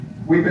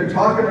We've been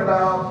talking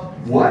about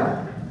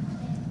what?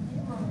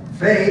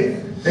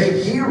 Faith.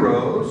 Faith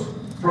heroes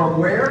from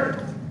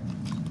where?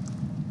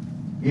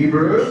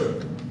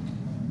 Hebrews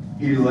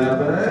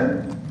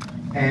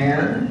 11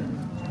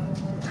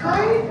 and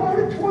tiny part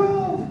of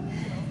 12.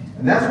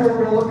 And that's what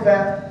we're going to look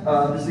at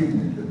this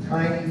evening, the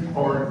tiny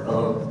part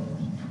of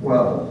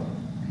 12.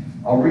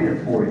 I'll read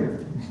it for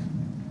you.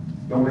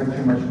 Don't make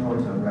too much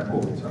noise on that. Oh,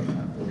 it's on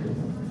that. Okay.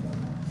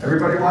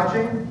 Everybody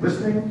watching?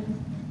 Listening?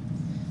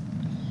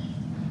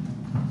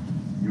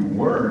 You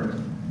weren't,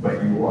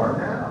 but you are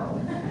now.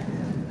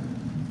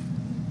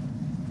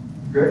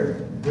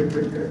 Good?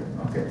 Good.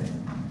 Okay.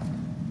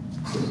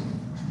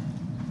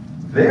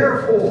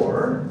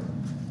 Therefore,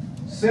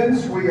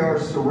 since we are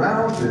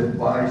surrounded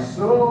by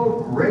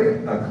so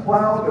great a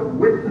cloud of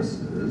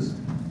witnesses,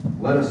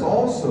 let us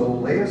also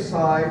lay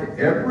aside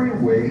every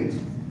weight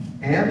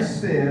and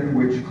sin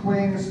which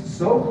clings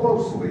so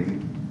closely,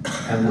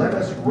 and let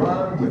us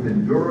run with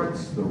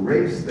endurance the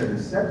race that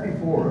is set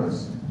before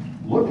us,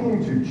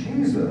 looking to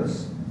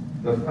Jesus,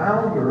 the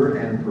founder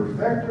and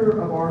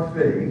perfecter of our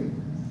faith,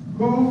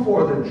 who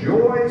for the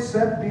joy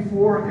set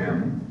before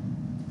him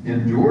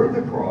endured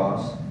the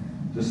cross,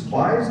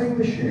 despising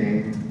the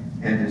shame,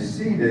 and is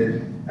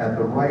seated at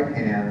the right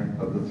hand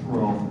of the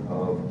throne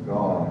of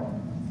God.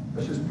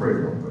 Let's just pray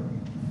real quick.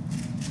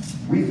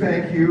 We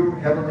thank you,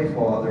 Heavenly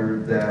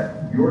Father,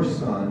 that your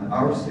Son,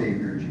 our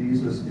Savior,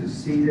 Jesus, is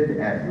seated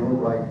at your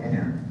right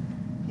hand.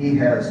 He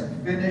has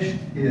finished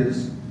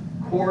his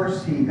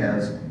course. He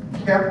has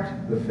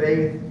kept the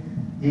faith.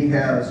 He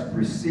has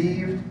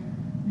received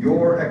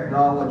your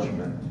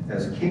acknowledgement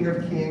as King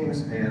of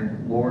Kings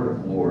and Lord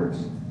of Lords.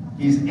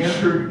 He's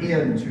entered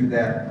into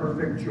that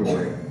perfect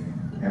joy.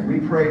 And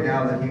we pray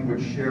now that he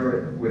would share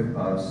it with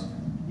us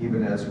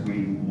even as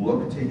we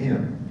look to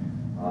him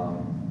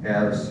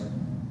as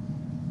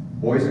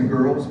boys and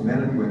girls, men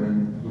and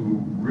women who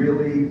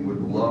really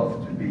would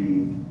love to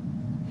be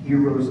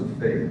heroes of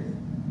faith,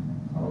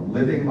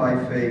 living by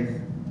faith,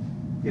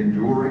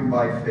 enduring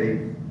by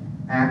faith,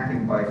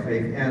 acting by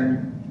faith,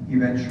 and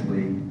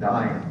eventually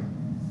dying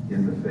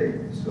in the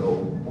faith. So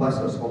bless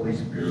us, Holy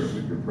Spirit,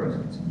 with your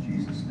presence. In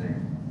Jesus'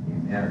 name,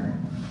 amen.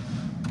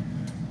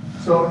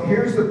 So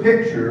here's the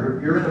picture.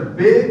 You're in a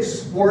big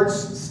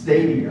sports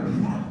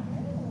stadium,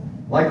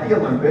 like the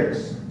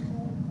Olympics,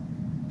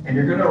 and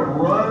you're going to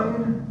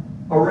run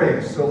a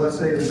race. So let's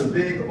say there's a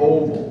big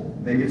oval.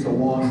 Maybe it's a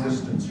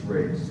long-distance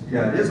race.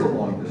 Yeah, it is a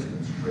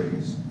long-distance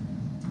race.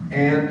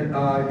 And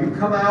you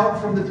come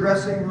out from the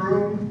dressing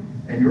room,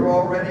 and you're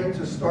all ready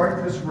to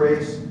start this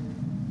race,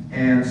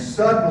 and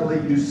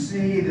suddenly you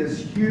see this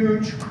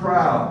huge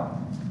crowd.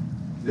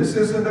 This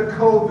isn't a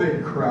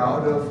COVID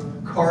crowd of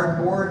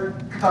cardboard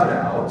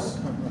cutouts.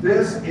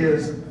 This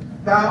is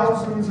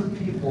thousands of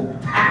people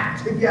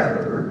packed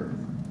together.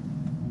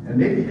 And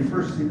maybe you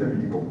first see them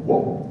and you go,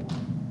 whoa,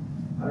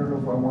 I don't know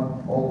if I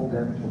want all of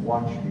them to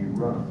watch me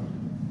run.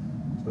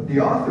 But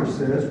the author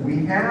says,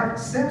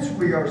 since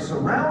we are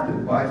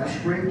surrounded by this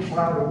great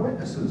cloud of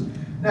witnesses.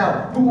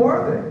 Now, who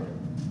are they?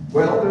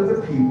 Well, they're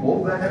the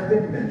people that have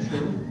been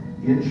mentioned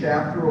in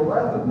chapter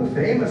 11. The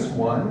famous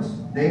ones.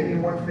 Name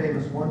me one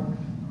famous one.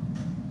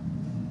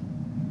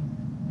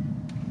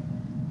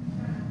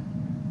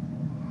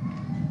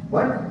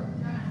 What?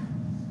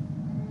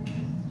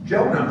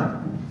 Jonah.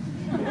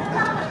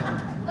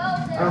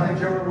 I don't think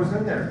Jonah was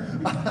in there.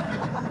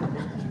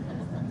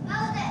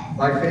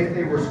 By faith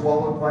they were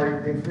swallowed by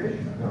a big fish?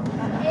 No.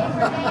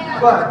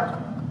 Abraham. But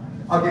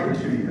I'll give it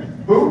to you.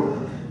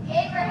 Who?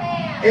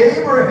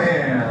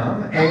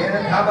 Abraham.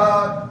 And how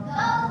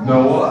about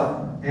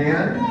Noah?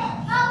 And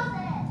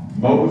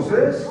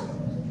Moses.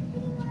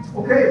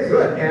 Okay,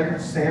 good.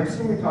 And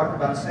Samson, we talked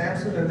about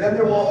Samson. And then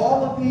there were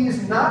all of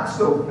these not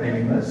so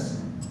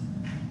famous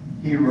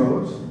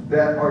heroes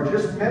that are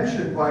just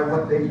mentioned by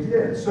what they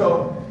did.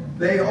 So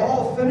they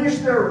all finish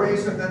their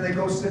race and then they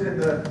go sit in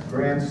the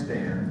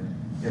grandstand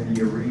in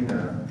the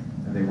arena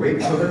and they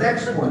wait for the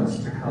next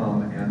ones to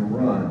come and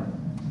run.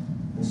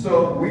 And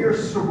so we are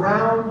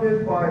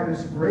surrounded by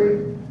this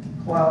great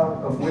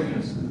cloud of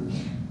witnesses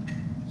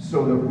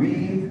so that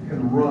we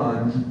can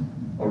run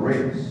a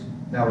race.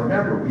 Now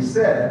remember, we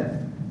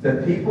said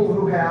that people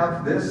who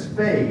have this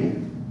faith,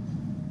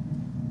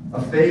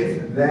 a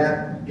faith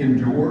that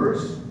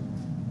endures,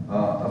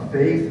 a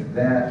faith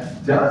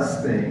that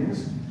does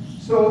things,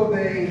 so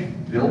they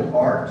built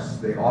arks,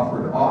 they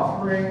offered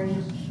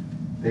offerings,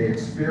 they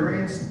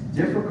experienced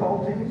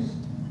difficulties.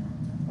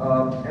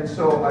 And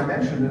so I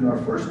mentioned in our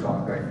first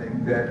talk, I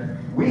think, that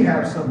we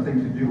have something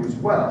to do as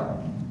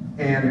well.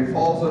 And it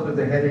falls under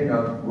the heading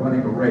of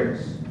running a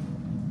race.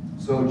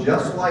 So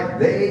just like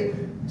they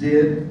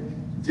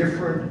did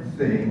different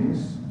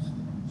things,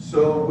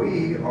 so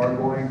we are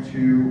going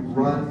to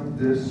run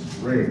this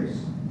race.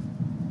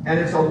 And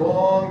it's a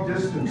long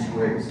distance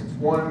race. It's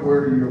one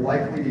where you're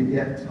likely to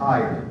get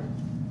tired.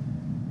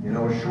 You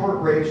know, a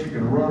short race, you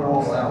can run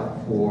all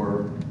out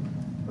for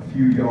a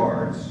few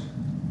yards.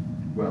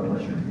 Well,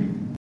 unless you're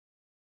me.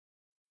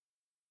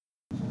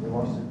 We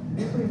lost it.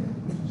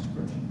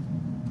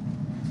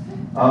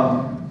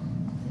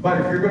 But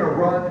if you're going to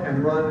run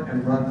and run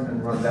and run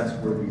and run, that's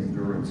where the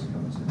endurance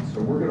comes in.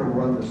 So we're going to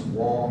run this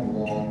long,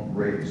 long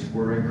race.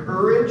 We're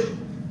encouraged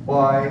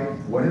by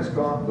what has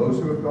gone, those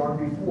who have gone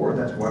before.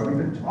 That's why we've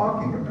been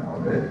talking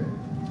about it.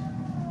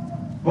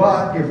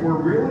 But if we're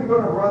really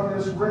going to run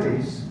this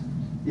race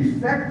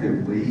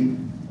effectively,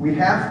 we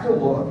have to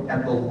look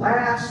at the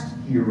last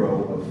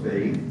hero of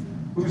faith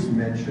who's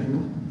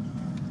mentioned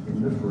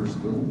in the first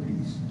little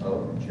piece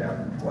of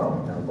chapter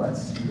 12. Now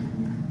let's see if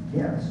we can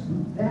guess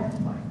who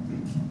that might be.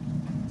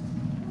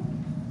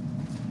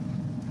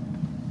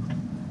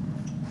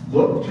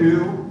 Look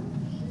to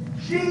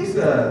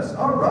Jesus.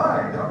 All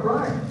right, all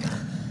right.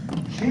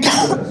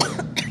 Jesus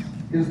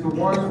is the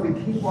one that we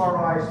keep our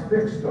eyes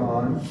fixed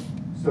on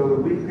so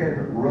that we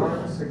can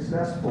run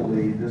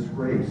successfully this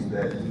race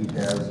that he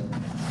has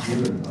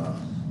given us.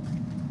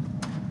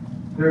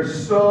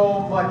 There's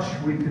so much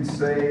we could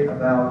say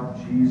about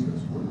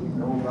Jesus. What do we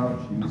know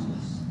about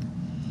Jesus?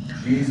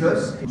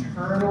 Jesus,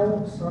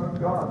 eternal Son of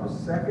God, the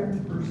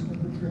second person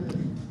of the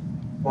Trinity.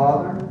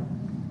 Father,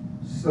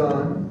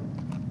 Son,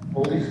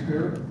 Holy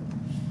Spirit.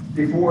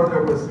 Before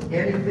there was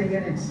anything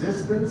in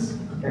existence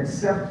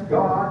except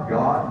God,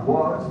 God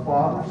was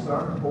Father,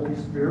 Son, and Holy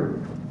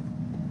Spirit.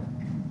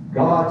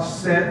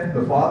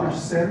 The Father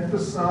sent the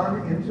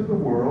Son into the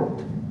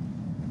world,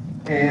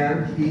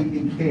 and he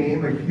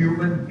became a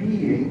human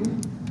being,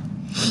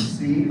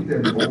 conceived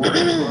and born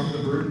from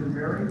the Virgin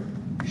Mary.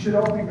 You should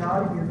all be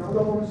nodding. You know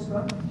all this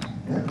stuff?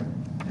 Yeah?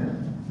 Yeah?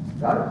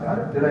 Got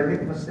it? Did I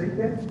make a mistake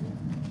yet?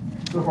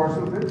 So far,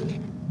 so good?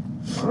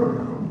 I don't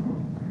know.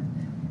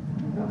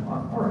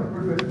 All right,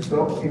 we're good.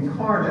 So,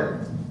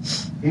 incarnate,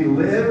 he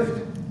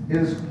lived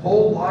his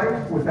whole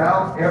life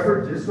without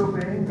ever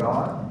disobeying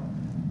God.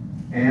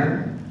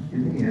 And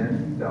in the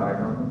end, he died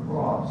on the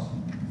cross.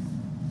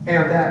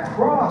 And that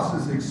cross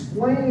is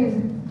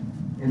explained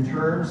in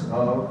terms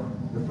of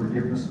the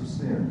forgiveness of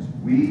sins.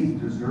 We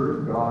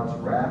deserve God's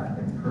wrath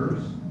and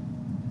curse.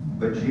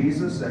 But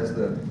Jesus, as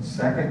the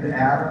second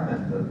Adam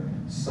and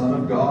the Son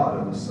of God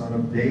and the Son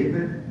of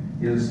David,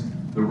 is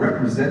the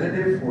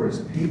representative for his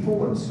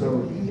people, and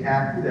so he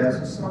acted as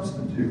a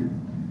substitute.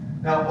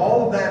 Now,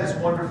 all of that is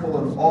wonderful,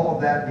 and all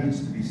of that needs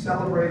to be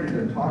celebrated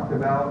and talked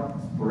about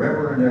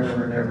forever and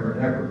ever and ever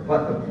and ever.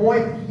 But the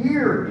point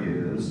here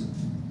is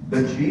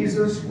that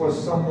Jesus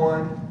was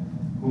someone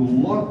who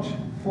looked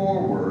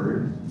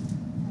forward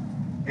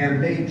and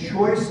made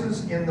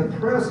choices in the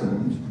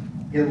present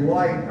in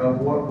light of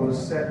what was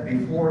set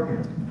before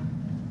him.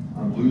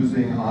 I'm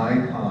losing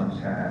eye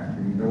contact.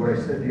 And you know what I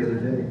said the other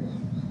day?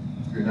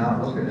 If you're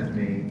not looking at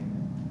me,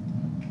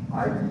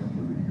 I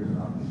conclude you're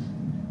not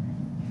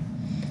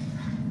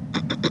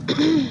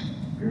listening.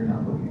 You're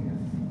not looking at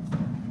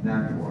me. Now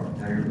you are.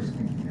 Now you're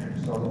listening to me. I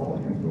just saw the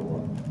volume go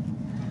up.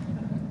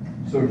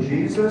 So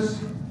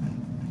Jesus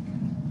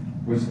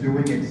was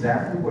doing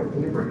exactly what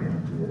Abraham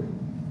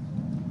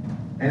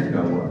did, and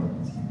Noah,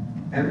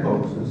 and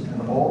Moses,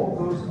 and all of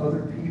those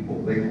other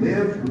people. They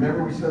lived,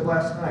 remember we said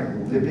last night,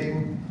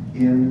 living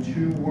in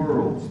two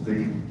worlds.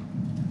 The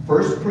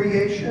first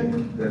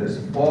creation that is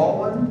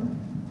fallen,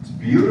 it's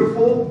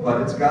beautiful,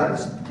 but it's got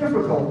its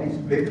difficulties,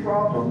 big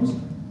problems.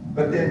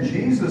 But then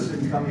Jesus,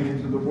 in coming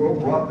into the world,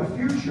 brought the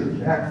future,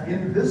 that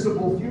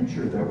invisible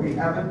future that we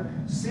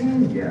haven't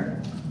seen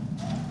yet.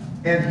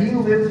 And he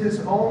lived his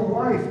own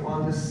life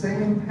on the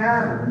same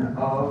pattern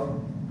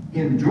of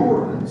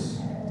endurance,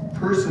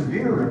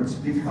 perseverance,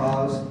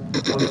 because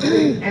of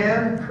faith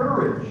and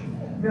courage.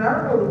 I mean, I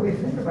don't know that we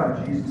think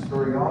about Jesus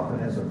very often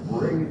as a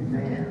brave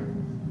man.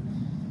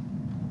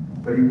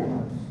 But he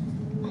was.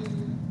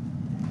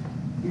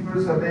 He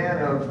was a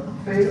man of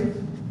faith,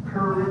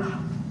 courage,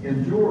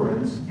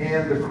 endurance,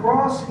 and the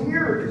cross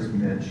here is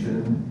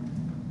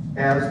mentioned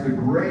as the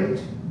great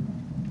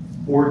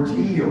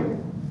ordeal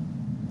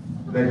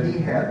that he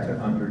had to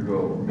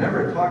undergo.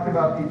 Remember, it talked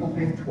about people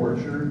being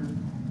tortured,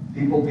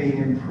 people being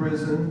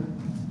imprisoned,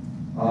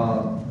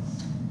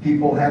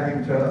 people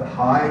having to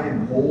hide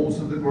in holes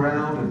in the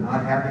ground and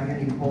not having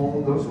any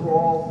home. Those were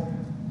all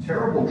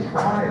terrible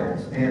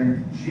trials.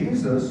 And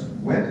Jesus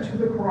went to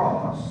the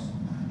cross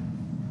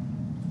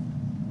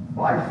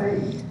by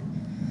faith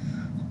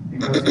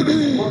because he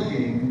was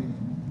looking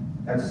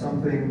at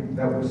something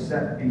that was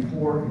set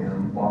before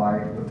him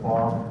by the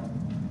Father.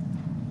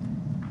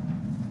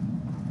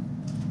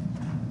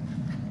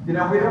 You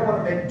know, we don't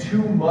want to make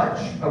too much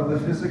of the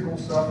physical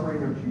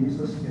suffering of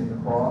Jesus in the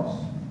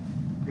cross,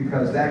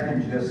 because that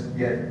can just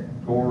get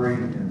gory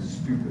and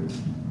stupid.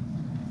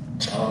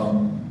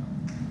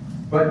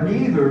 But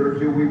neither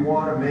do we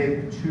want to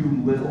make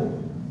too little.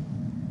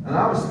 And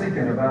I was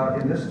thinking about,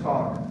 in this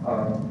talk,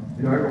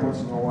 every once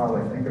in a while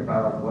I think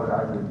about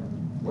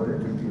what it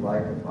would be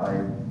like if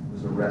I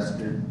was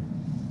arrested.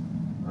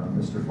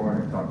 Mr.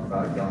 Farnick talked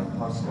about young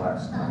Huss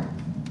last night.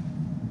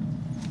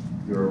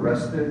 You're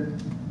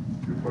arrested,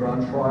 you're put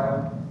on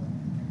trial,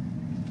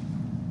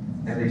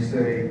 and they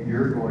say,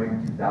 you're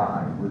going to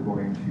die. We're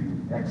going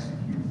to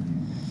execute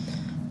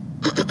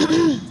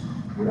you.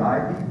 Would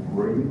I be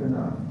brave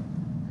enough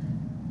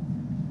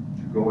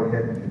to go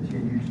ahead and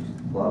continue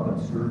love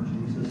and serve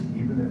Jesus,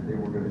 even if they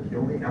were going to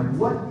kill me? And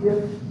what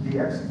if the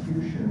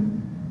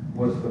execution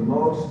was the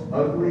most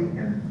ugly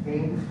and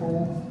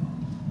painful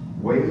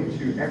way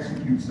to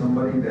execute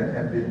somebody that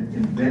had been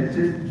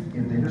invented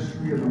in the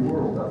history of the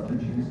world up to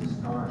Jesus'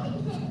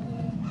 time?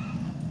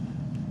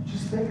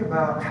 Just think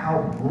about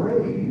how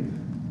brave,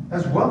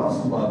 as well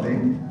as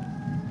loving,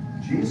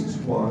 Jesus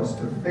was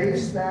to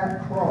face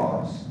that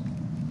cross.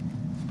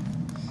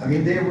 I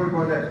mean, they were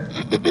going to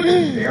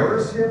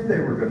embarrass him. They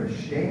were going to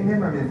shame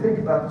him. I mean, think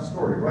about the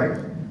story, right?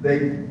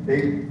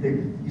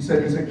 He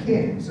said he's a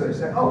king. So they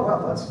said, oh,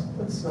 well,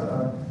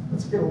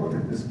 let's get a look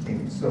at this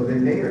king. So they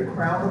made a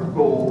crown of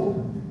gold,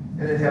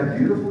 and it had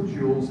beautiful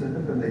jewels in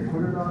it, and they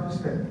put it on his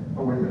head.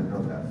 Oh, wait a minute,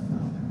 no,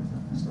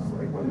 that's not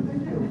right. What did they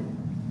do?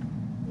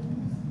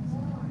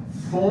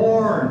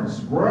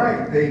 Thorns,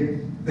 right? They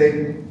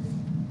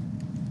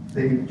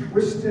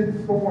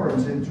twisted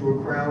thorns into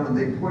a crown, and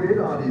they put it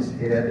on his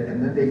head,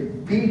 and then they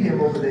beat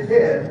him over the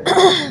head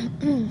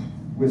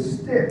with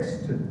sticks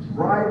to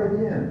drive it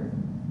in.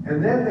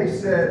 And then they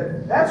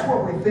said, that's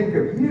what we think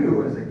of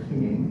you as a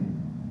king.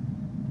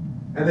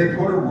 And they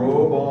put a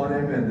robe on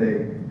him, and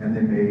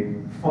they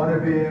made fun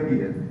of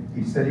him.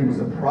 He said he was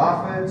a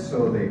prophet,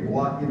 so they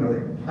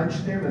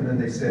punched him, and then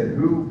they said,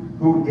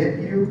 who hit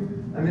you?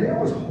 I mean, it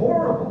was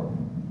horrible.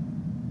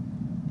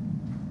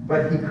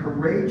 But he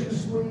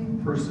courageously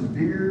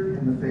persevered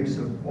in the face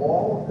of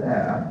all of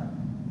that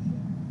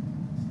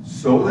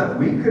so that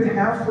we could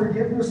have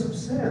forgiveness of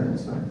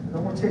sins. I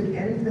don't want to take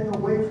anything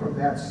away from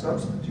that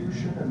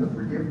substitution and the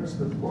forgiveness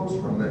that flows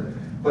from it,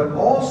 but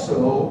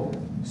also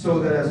so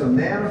that as a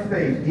man of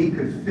faith, he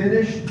could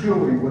finish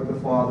doing what the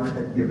Father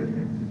had given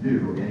him to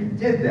do. And he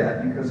did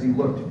that because he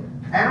looked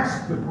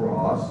past the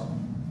cross.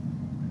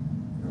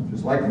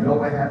 Just like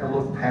Noah had to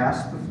look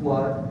past the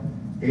flood,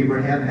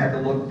 Abraham had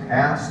to look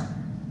past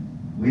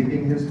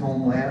leaving his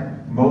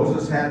homeland.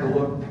 Moses had to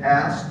look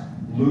past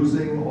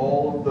losing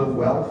all of the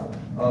wealth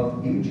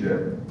of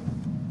Egypt.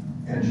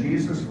 And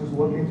Jesus was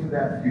looking to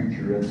that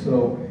future. And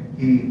so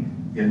he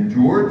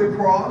endured the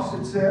cross,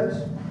 it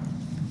says,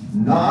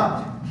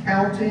 not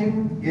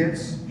counting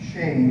its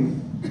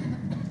shame.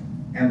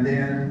 And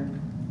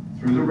then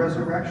through the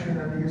resurrection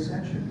and the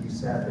ascension, he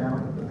sat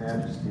down with the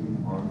majesty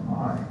on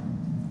high.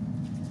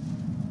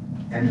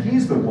 And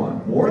he's the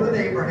one, more than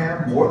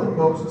Abraham, more than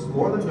Moses,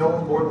 more than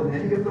Noah, more than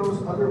any of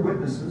those other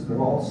witnesses, they're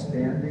all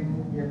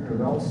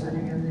they're all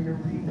sitting in the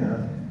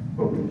arena,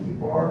 but we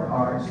keep our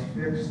eyes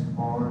fixed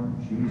on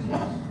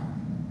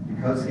Jesus.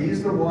 Because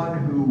he's the one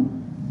who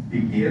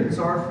begins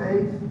our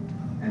faith,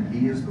 and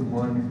he is the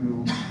one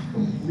who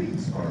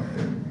completes our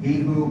faith. He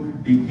who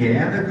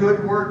began a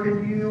good work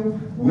in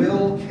you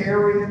will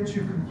carry it to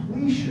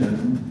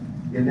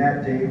completion in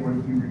that day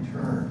when he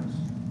returns.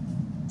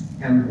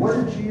 And what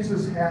did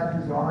Jesus have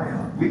his eye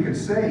on? We could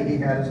say he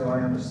had his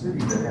eye on a city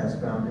that has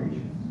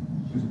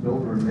foundations, whose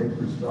builder and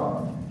maker's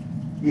God.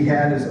 He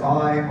had his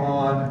eye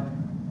on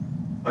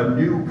a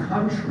new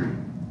country.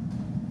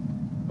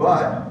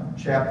 But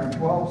chapter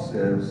 12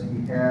 says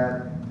he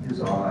had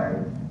his eye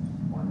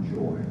on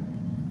joy.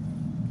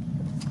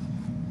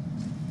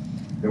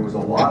 There was a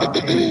lot of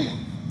pain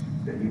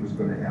that he was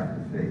going to have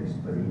to face,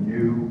 but he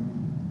knew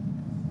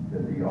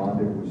that beyond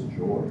it was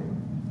joy.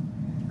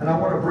 And I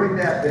want to bring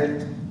that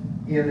then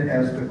in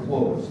as the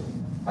close.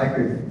 I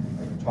could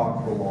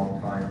talk for a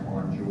long time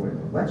on joy,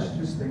 but let's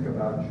just think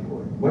about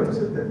joy. What is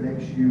it that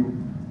makes you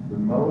the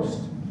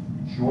most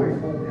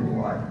joyful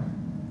in life?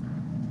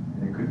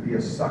 And it could be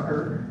a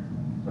sucker,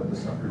 but the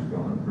sucker's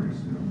gone pretty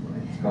soon.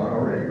 Right? It's gone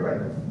already,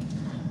 right?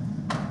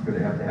 Going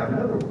to have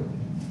another one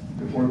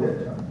before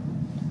that time.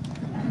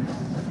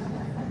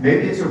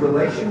 Maybe it's a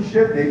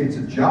relationship, maybe it's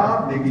a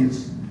job, maybe it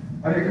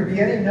could be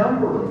any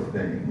number of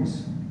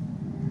things.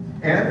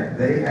 And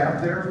they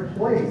have their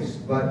place.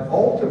 But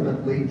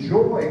ultimately,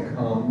 joy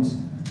comes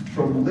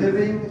from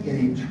living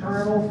in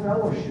eternal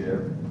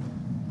fellowship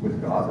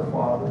with God the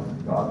Father,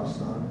 God the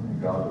Son,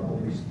 and God the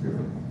Holy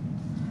Spirit.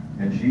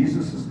 And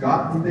Jesus has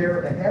gotten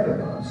there ahead of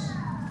us.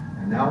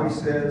 And now he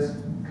says,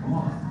 come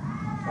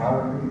on,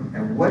 follow me.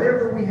 And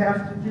whatever we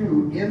have to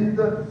do in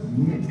the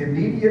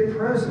immediate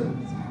present,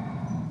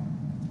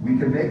 we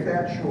can make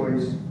that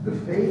choice, the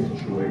faith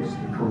choice,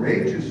 the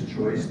courageous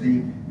choice,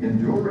 the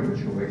enduring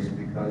choice,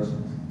 because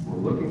we're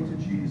looking to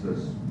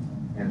Jesus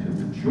and to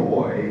the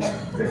joy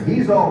that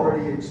he's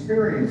already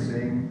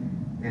experiencing,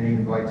 and he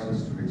invites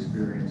us to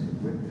experience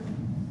it with him.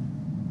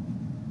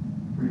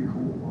 Pretty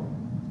cool, huh?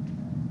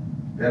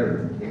 Better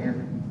than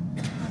candy.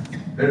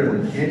 Better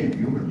than any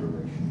human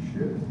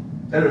relationship.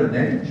 Better than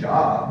any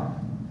job.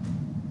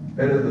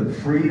 Better than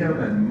freedom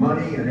and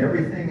money and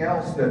everything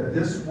else that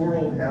this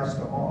world has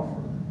to offer.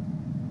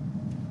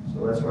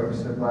 So that's why we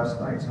said last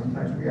night,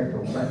 sometimes we have to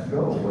let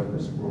go of what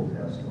this world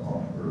has to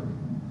offer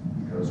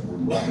because we're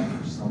looking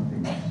for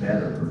something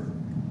better,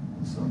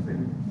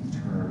 something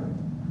eternal.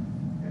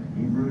 And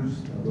Hebrews,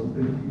 a little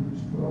bit of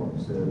Hebrews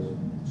 12 says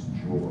it's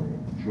joy.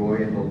 Joy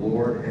in the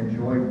Lord and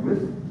joy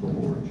with the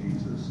Lord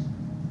Jesus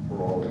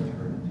for all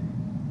eternity.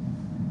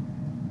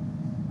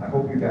 I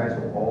hope you guys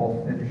will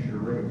all finish your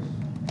race.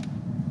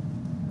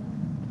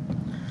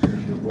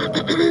 well.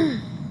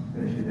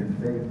 Finish it in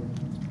faith.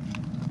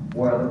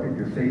 Boy, I look at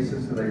your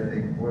faces and I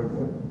think,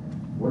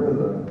 what are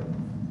the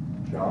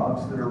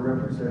jobs that are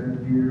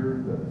represented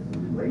here, the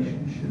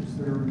relationships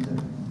that are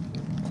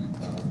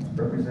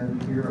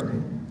represented here? I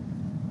mean,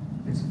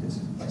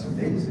 it's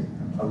amazing.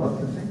 I love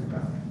to think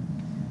about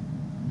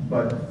it.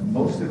 But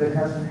most of it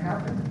hasn't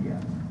happened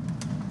yet.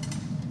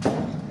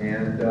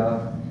 And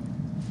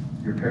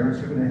your parents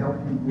are going to help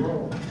you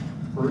grow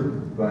further.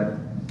 But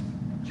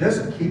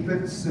just keep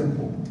it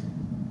simple.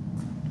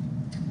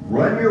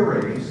 Run your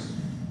race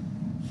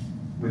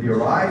with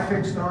your eye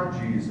fixed on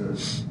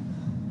Jesus,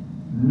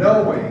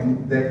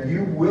 knowing that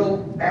you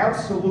will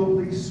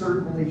absolutely,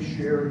 certainly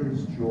share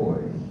his joy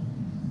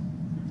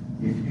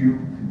if you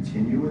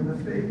continue in the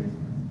faith,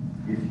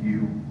 if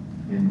you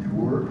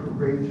endure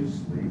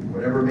courageously,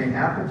 whatever may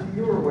happen to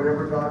you or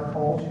whatever God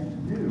calls you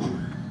to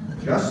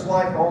do, just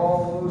like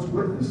all those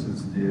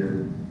witnesses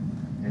did,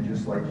 and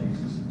just like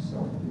Jesus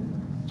himself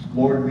did.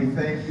 Lord, we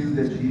thank you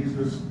that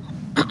Jesus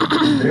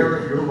is there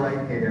at your right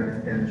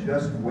hand and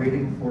just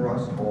waiting for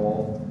us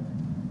all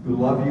who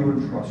love you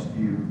and trust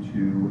you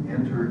to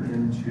enter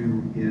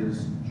into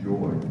his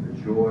joy,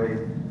 the joy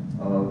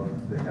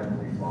of the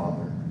Heavenly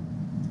Father.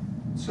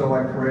 So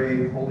I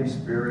pray, Holy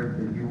Spirit,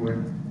 that you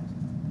would,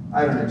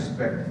 I don't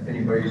expect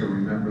anybody to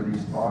remember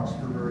these talks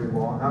for very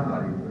long. I'm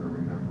not even going to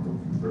remember them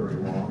for very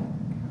long.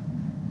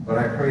 But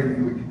I pray that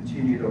you would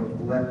continue to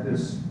let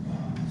this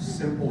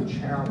simple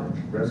challenge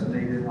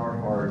resonate in our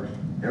heart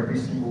every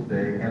single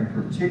day, and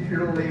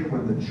particularly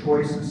when the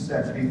choice is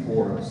set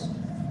before us.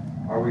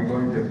 Are we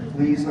going to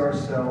please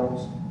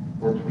ourselves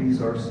or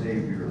please our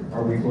Savior?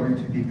 Are we going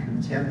to be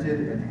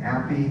contented and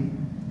happy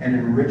and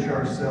enrich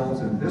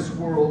ourselves in this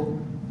world,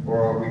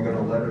 or are we going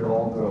to let it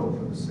all go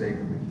for the sake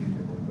of the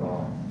kingdom of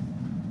God?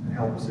 And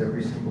help us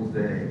every single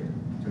day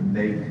to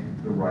make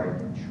the right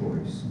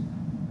choice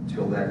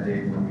until that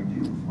day when we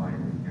do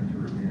finally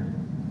enter in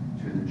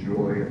to the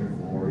joy and the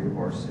glory of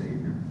our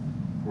Savior.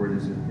 For it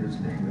is in his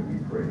name that we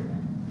pray.